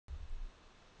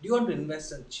Do you want to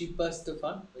invest in cheapest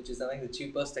fund, which is having the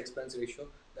cheapest expense ratio?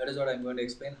 That is what I'm going to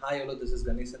explain. Hi, hello, this is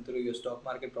Ganesh through your stock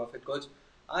market profit coach.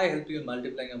 I help you in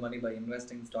multiplying your money by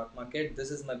investing in stock market.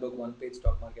 This is my book, One Page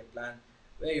Stock Market Plan,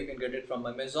 where you can get it from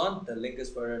Amazon. The link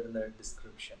is provided in the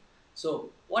description.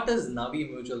 So, what is Navi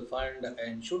Mutual Fund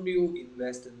and should you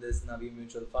invest in this Navi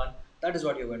Mutual Fund? That is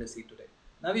what you're going to see today.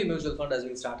 Navi Mutual Fund has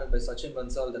been started by Sachin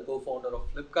Bansal, the co-founder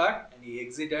of Flipkart, and he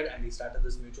exited and he started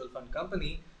this mutual fund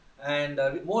company. And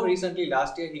more recently,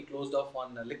 last year, he closed off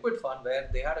on a liquid fund where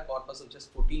they had a corpus of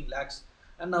just 14 lakhs.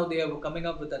 And now they are coming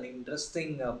up with an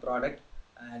interesting product,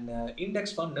 an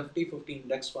index fund, Nifty 50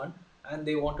 index fund. And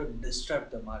they want to disrupt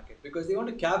the market because they want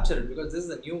to capture it, because this is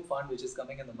a new fund which is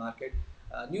coming in the market,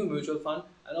 new mutual fund.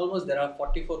 And almost there are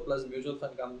 44 plus mutual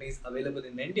fund companies available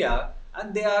in India,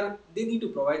 and they need to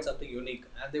provide something unique,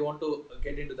 and they want to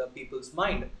get into the people's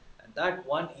mind. And that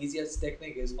one easiest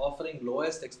technique is offering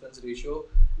lowest expense ratio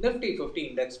Nifty 50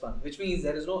 index fund, which means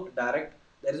there is no direct,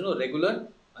 there is no regular.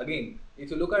 Again,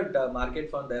 if you look at market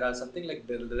fund, there are something like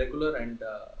the regular and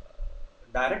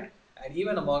direct, and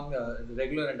even among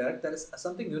regular and direct, there is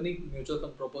something unique mutual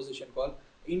fund proposition called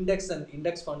index fund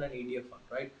and ETF fund,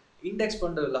 right? Index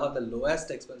fund will have the lowest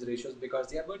expense ratios because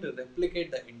they are going to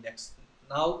replicate the index.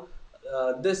 Now,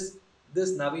 this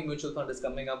Navi mutual fund is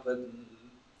coming up with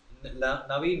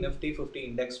Navi Nifty 50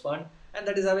 index fund, and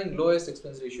that is having lowest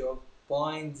expense ratio of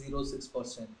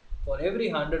 0.06%. For every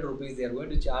 100 rupees, they are going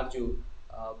to charge you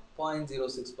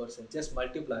 0.06%. Just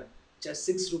multiply, just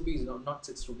 6 rupees, not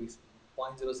 6 rupees,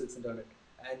 0.06 into it,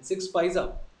 and 6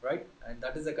 paisa, right? And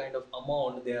that is the kind of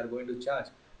amount they are going to charge.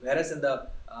 Whereas in the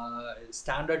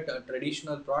standard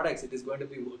traditional products, it is going to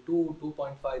be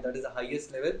 2.5, that is the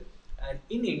highest level. And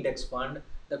in index fund,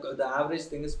 the average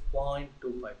thing is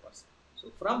 0.25%.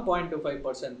 So from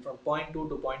 0.25%, from zero point 0.2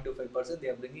 to 0.25%, they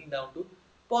are bringing down to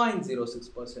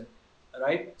 0.06%,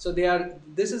 right? So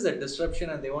this is a disruption,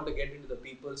 and they want to get into the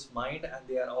people's mind, and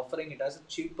they are offering it as the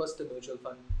cheapest mutual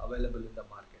fund available in the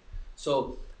market.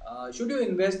 So should you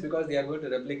invest, because they are going to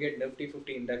replicate Nifty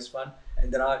 50 index fund, and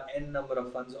there are n number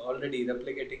of funds already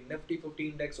replicating Nifty 50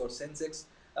 index or Sensex,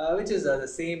 which is the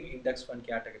same index fund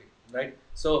category, right?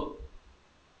 So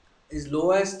is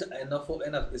lowest enough for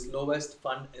enough? Is lowest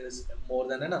fund is more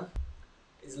than enough?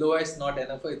 Is lowest not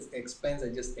enough for its expense? I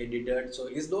just edited. So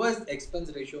is lowest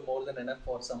expense ratio more than enough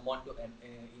for someone to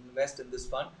invest in this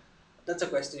fund? That's a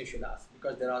question you should ask,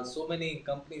 because there are so many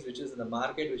companies which is in the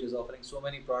market which is offering so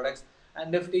many products, and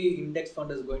Nifty index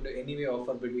fund is going to anyway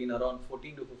offer between around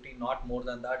 14 to 15, not more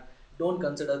than that. Don't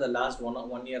consider the last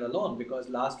one year alone, because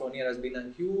last 1 year has been a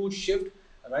huge shift.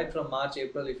 Right from March,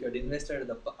 April, if you had invested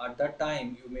at that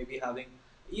time, you may be having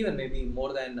even maybe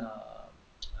more than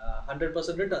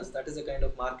 100% returns. That is the kind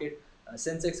of market.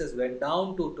 Sensex has went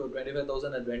down to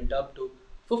 25,000 and went up to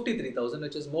 53,000,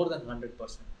 which is more than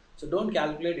 100%. So don't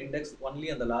calculate index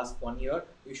only on the last 1 year.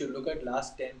 You should look at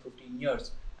last 10, 15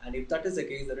 years. And if that is the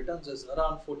case, the returns is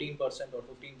around 14% or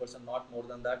 15%, not more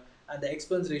than that. And the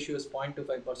expense ratio is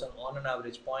 0.25% on an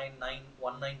average,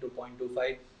 0.919 to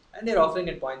 0.25, and they're offering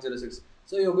at 0.06.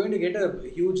 So you're going to get a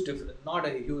huge difference, not a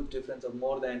huge difference of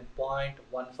more than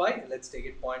 0.15. Let's take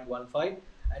it 0.15.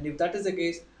 And if that is the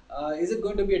case, is it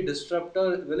going to be a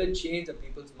disruptor? Will it change the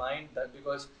people's mind? That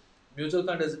because mutual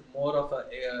fund is more of a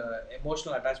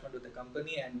emotional attachment with the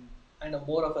company, and a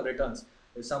more of a returns.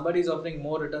 If somebody is offering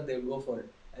more return, they will go for it.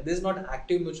 And this is not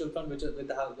active mutual fund, which is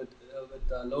with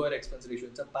lower expense ratio.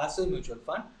 It's a passive mutual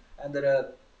fund, and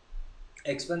the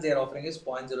expense they are offering is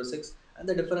 0.06, and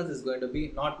the difference is going to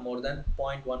be not more than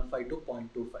 0.15 to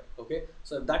 0.25. Okay,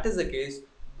 so if that is the case,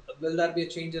 will there be a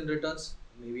change in returns?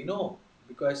 Maybe no,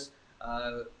 because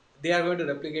they are going to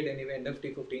replicate anyway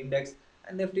Nifty 50 index,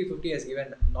 and Nifty 50 has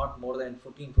given not more than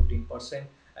 15%.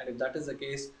 And if that is the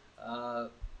case,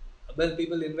 will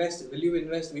people invest? Will you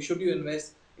invest? Should you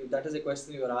invest? If that is a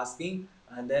question you are asking,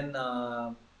 and then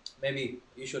maybe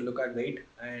you should look at weight.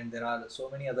 And there are so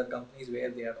many other companies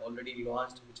where they are already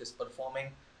launched, which is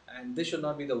performing. And this should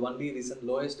not be the only reason.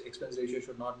 Lowest expense ratio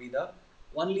should not be the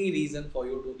only reason for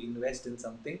you to invest in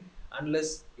something,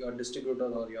 unless you're a distributor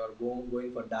or you're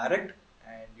going for direct,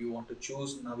 and you want to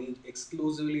choose Navi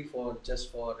exclusively for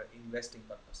just for investing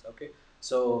purpose. Okay,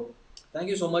 so thank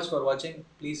you so much for watching.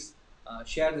 Please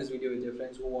share this video with your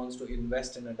friends who wants to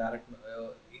invest in a direct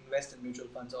invest in mutual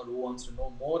funds, or who wants to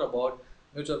know more about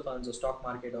mutual funds or stock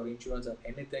market or insurance or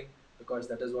anything, because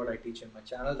that is what I teach in my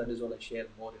channel. That is what I share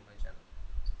more in my channel.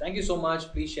 So thank you so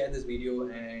much. Please share this video,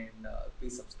 and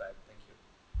please subscribe.